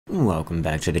Welcome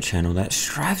back to the channel that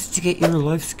strives to get your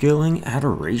life scaling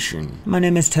adoration. My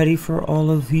name is Teddy for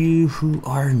all of you who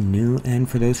are new, and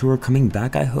for those who are coming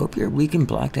back, I hope your week in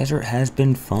Black Desert has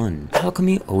been fun.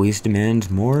 Alchemy always demands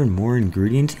more and more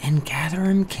ingredients, and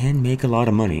gathering can make a lot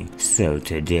of money. So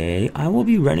today, I will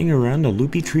be running around the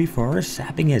Loopy tree forest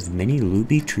sapping as many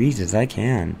Loopy trees as I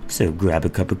can. So grab a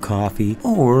cup of coffee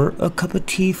or a cup of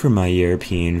tea for my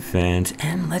European fans,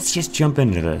 and let's just jump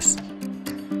into this.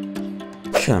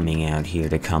 Coming out here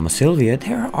to Silvia,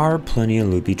 there are plenty of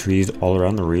Loopy trees all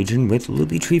around the region, with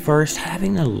Loopy tree forest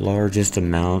having the largest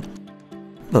amount.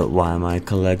 But why am I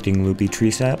collecting Loopy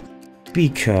tree sap?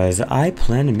 Because I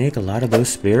plan to make a lot of those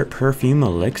spirit perfume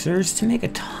elixirs to make a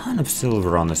ton of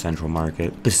silver on the central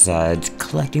market. Besides,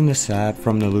 collecting the sap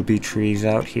from the Loopy trees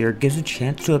out here gives a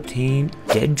chance to obtain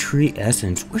dead tree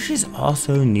essence, which is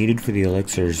also needed for the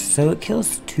elixirs, so it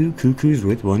kills two cuckoos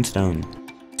with one stone.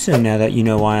 So now that you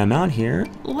know why I'm out here,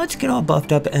 let's get all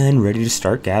buffed up and ready to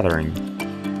start gathering.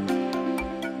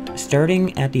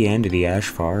 Starting at the end of the ash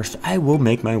forest, I will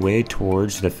make my way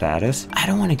towards the fattest. I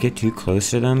don't want to get too close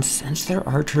to them since their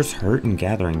archers hurt in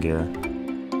gathering gear.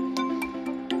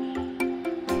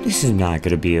 This is not going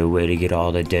to be a way to get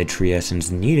all the dead tree essence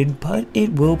needed, but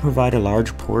it will provide a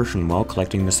large portion while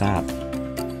collecting the sap.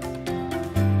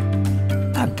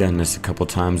 I've done this a couple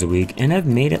times a week, and I've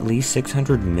made at least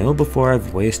 600 mil before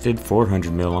I've wasted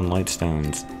 400 mil on light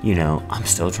stones. You know, I'm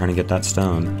still trying to get that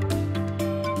stone.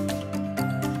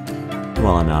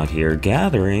 While I'm out here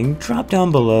gathering, drop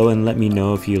down below and let me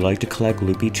know if you like to collect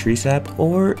Loopy tree sap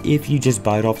or if you just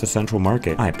buy it off the central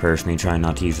market. I personally try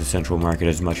not to use the central market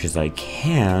as much as I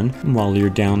can. While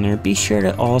you're down there, be sure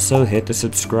to also hit the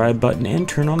subscribe button and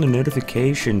turn on the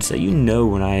notifications so you know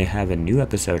when I have a new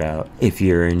episode out. If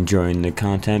you're enjoying the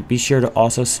content, be sure to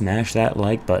also smash that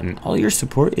like button. All your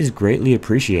support is greatly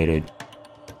appreciated.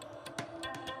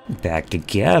 Back to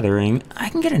gathering, I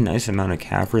can get a nice amount of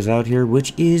Kafirs out here,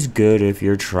 which is good if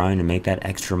you're trying to make that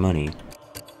extra money.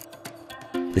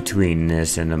 Between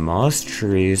this and the moss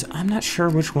trees, I'm not sure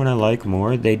which one I like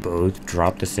more. They both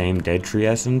drop the same dead tree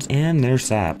essence and their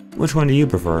sap. Which one do you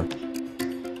prefer?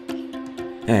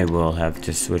 I will have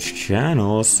to switch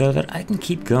channels so that I can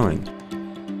keep going.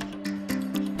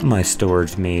 My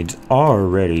storage maids are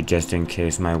ready just in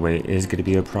case my weight is going to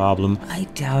be a problem. I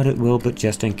doubt it will, but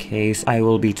just in case, I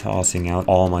will be tossing out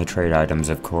all my trade items,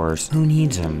 of course. Who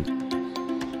needs them?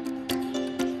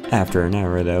 After an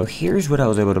hour though, here's what I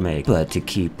was able to make. But to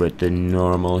keep with the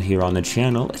normal here on the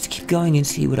channel, let's keep going and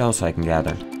see what else I can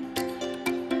gather.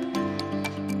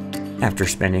 After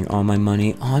spending all my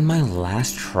money on my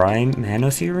last Tri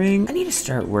Manos ring, I need to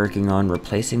start working on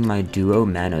replacing my Duo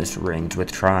Manos rings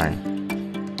with Tri.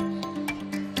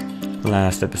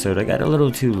 Last episode I got a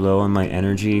little too low on my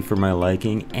energy for my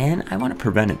liking, and I want to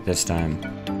prevent it this time.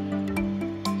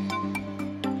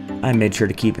 I made sure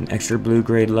to keep an extra blue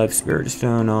grade life spirit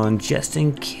stone on just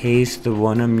in case the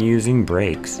one I'm using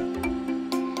breaks.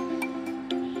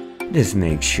 This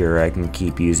makes sure I can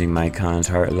keep using my Khan's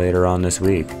heart later on this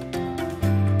week.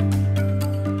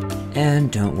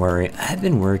 And don't worry, I've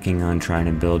been working on trying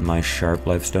to build my sharp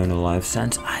lifestone alive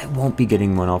since I won't be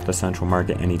getting one off the central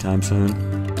market anytime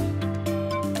soon.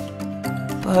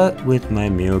 But with my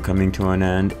meal coming to an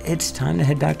end, it's time to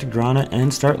head back to Grana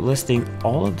and start listing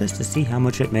all of this to see how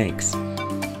much it makes.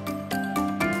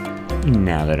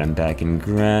 Now that I'm back in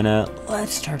Grana,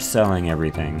 let's start selling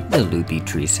everything. The Loopy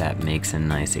tree sap makes a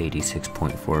nice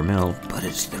 86.4 mil, but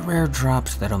it's the rare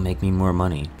drops that'll make me more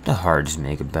money. The hards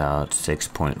make about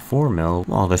 6.4 mil,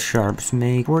 while the sharps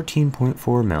make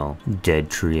 14.4 mil. Dead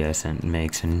tree essence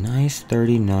makes a nice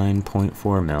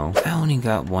 39.4 mil. I only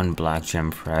got one black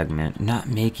gem fragment, not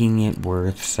making it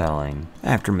worth selling.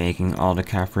 After making all the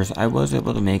Kafirs, I was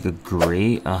able to make a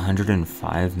great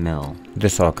 105 mil.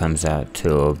 This all comes out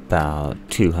to about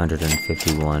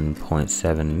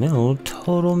 251.7 mil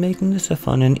total, making this a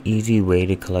fun and easy way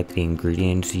to collect the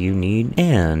ingredients you need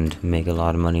and make a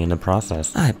lot of money in the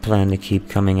process. I plan to keep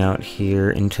coming out here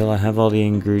until I have all the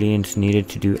ingredients needed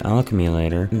to do alchemy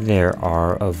later. There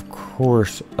are of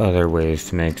course other ways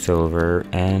to make silver,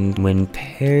 and when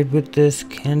paired with this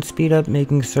can speed up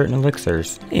making certain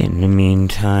elixirs. In the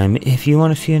meantime, if you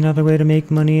want to see another way to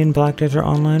make money in Black Desert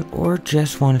Online, or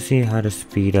just want to see how to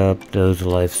speed up those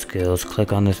life skills,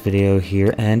 click on this video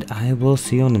here, and I will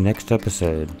see you on the next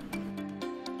episode.